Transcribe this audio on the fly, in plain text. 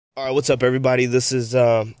All right, what's up, everybody? This is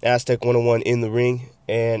Aztec 101 in the ring,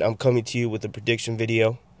 and I'm coming to you with a prediction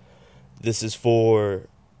video. This is for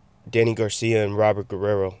Danny Garcia and Robert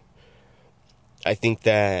Guerrero. I think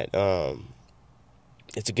that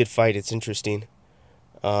it's a good fight. It's interesting.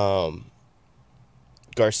 Garcia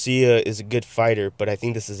is a good fighter, but I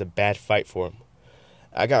think this is a bad fight for him.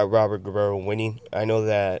 I got Robert Guerrero winning. I know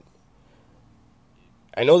that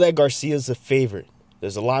Garcia's a favorite.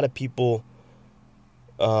 There's a lot of people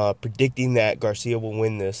predicting that Garcia will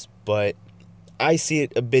win this, but I see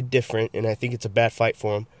it a bit different, and I think it's a bad fight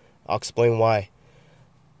for him. I'll explain why.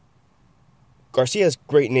 Garcia has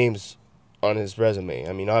great names on his resume.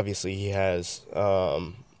 I mean, obviously he has,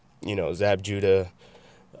 Zab Judah,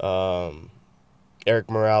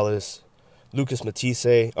 Eric Morales, Lucas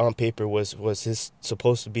Matisse. On paper was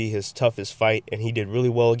supposed to be his toughest fight, and he did really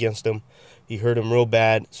well against him. He hurt him real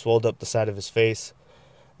bad, swelled up the side of his face.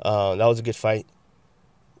 That was a good fight.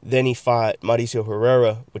 Then he fought Mauricio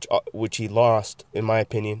Guerrero, which he lost, in my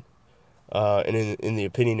opinion, and in the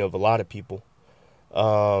opinion of a lot of people.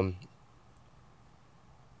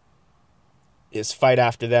 His fight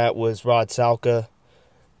after that was Rod Salka.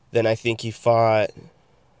 Then I think he fought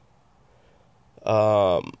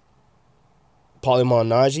Paulie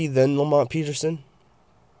Malignaggi, then Lamont Peterson.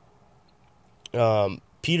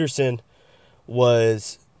 Peterson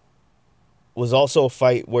was also a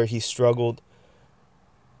fight where he struggled.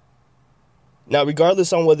 Now,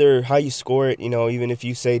 regardless on how you score it, even if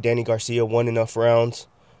you say Danny Garcia won enough rounds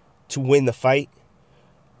to win the fight,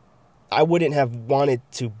 I wouldn't have wanted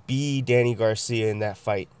to be Danny Garcia in that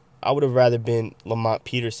fight. I would have rather been Lamont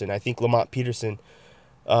Peterson. I think Lamont Peterson,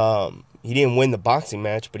 he didn't win the boxing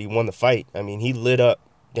match, but he won the fight. I mean, he lit up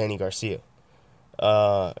Danny Garcia.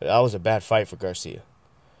 That was a bad fight for Garcia.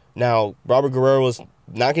 Now, Robert Guerrero was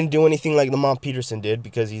not going to do anything like Lamont Peterson did,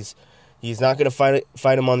 because he's not going to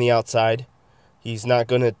fight him on the outside. He's not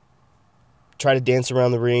going to try to dance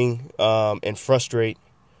around the ring and frustrate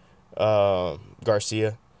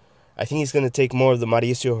Garcia. I think he's going to take more of the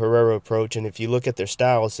Mauricio Guerrero approach, and if you look at their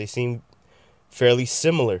styles, they seem fairly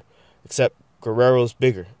similar, except Guerrero's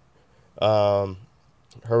bigger.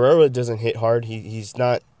 Guerrero doesn't hit hard. He's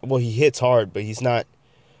not, well, he hits hard, but he's not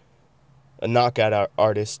a knockout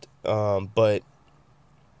artist. But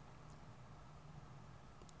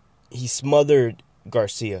he smothered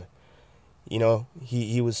Garcia.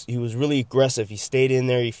 He was really aggressive. He stayed in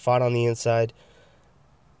there. He fought on the inside.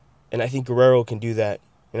 And I think Guerrero can do that.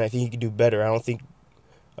 And I think he can do better. I don't think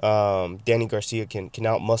Danny Garcia can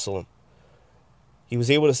out-muscle him. He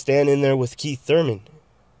was able to stand in there with Keith Thurman.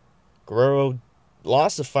 Guerrero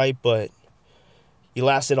lost the fight, but he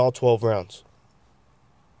lasted all 12 rounds.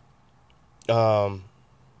 Aaron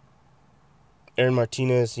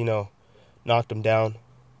Martinez, knocked him down.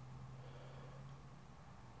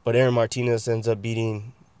 But Aaron Martinez ends up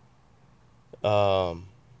beating Devin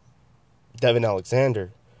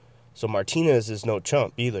Alexander. So Martinez is no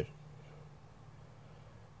chump either.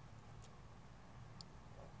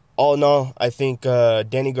 All in all, I think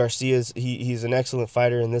Danny Garcia he's an excellent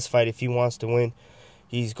fighter in this fight. If he wants to win,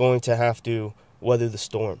 he's going to have to weather the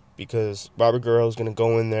storm, because Robert Guerrero is going to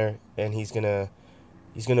go in there and he's going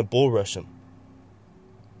to bull rush him.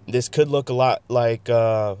 This could look a lot like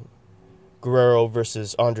Guerrero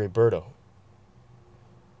versus Andre Berto.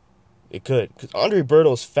 It could, because Andre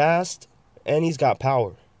Berto's fast and he's got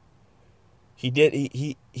power.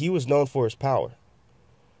 He was known for his power.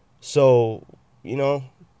 So,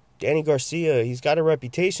 Danny Garcia, he's got a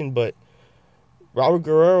reputation, but Robert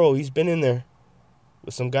Guerrero, he's been in there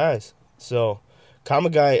with some guys. So,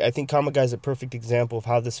 I think Kamagai's a perfect example of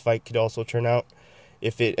how this fight could also turn out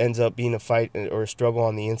if it ends up being a fight or a struggle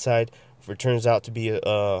on the inside, if it turns out to be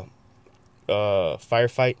a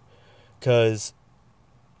firefight, because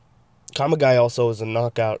Kamagai also is a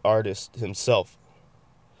knockout artist himself.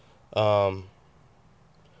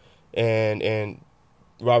 And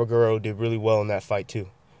Robert Guerrero did really well in that fight too.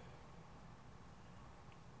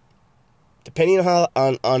 Depending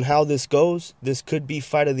on how this goes, this could be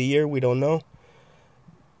fight of the year. We don't know.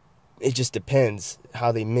 It just depends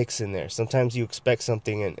how they mix in there. Sometimes you expect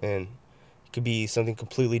something and it could be something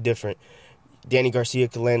completely different. Danny Garcia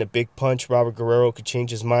could land a big punch. Robert Guerrero could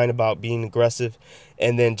change his mind about being aggressive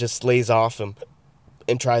and then just lays off him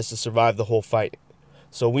and tries to survive the whole fight.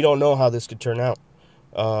 So we don't know how this could turn out.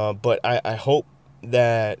 But I hope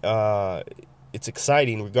that it's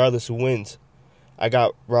exciting regardless who wins. I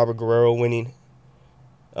got Robert Guerrero winning.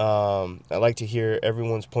 I like to hear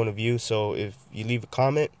everyone's point of view. So if you leave a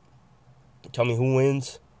comment, tell me who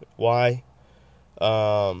wins, why.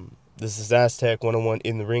 This is Aztec 101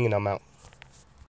 in the ring, and I'm out.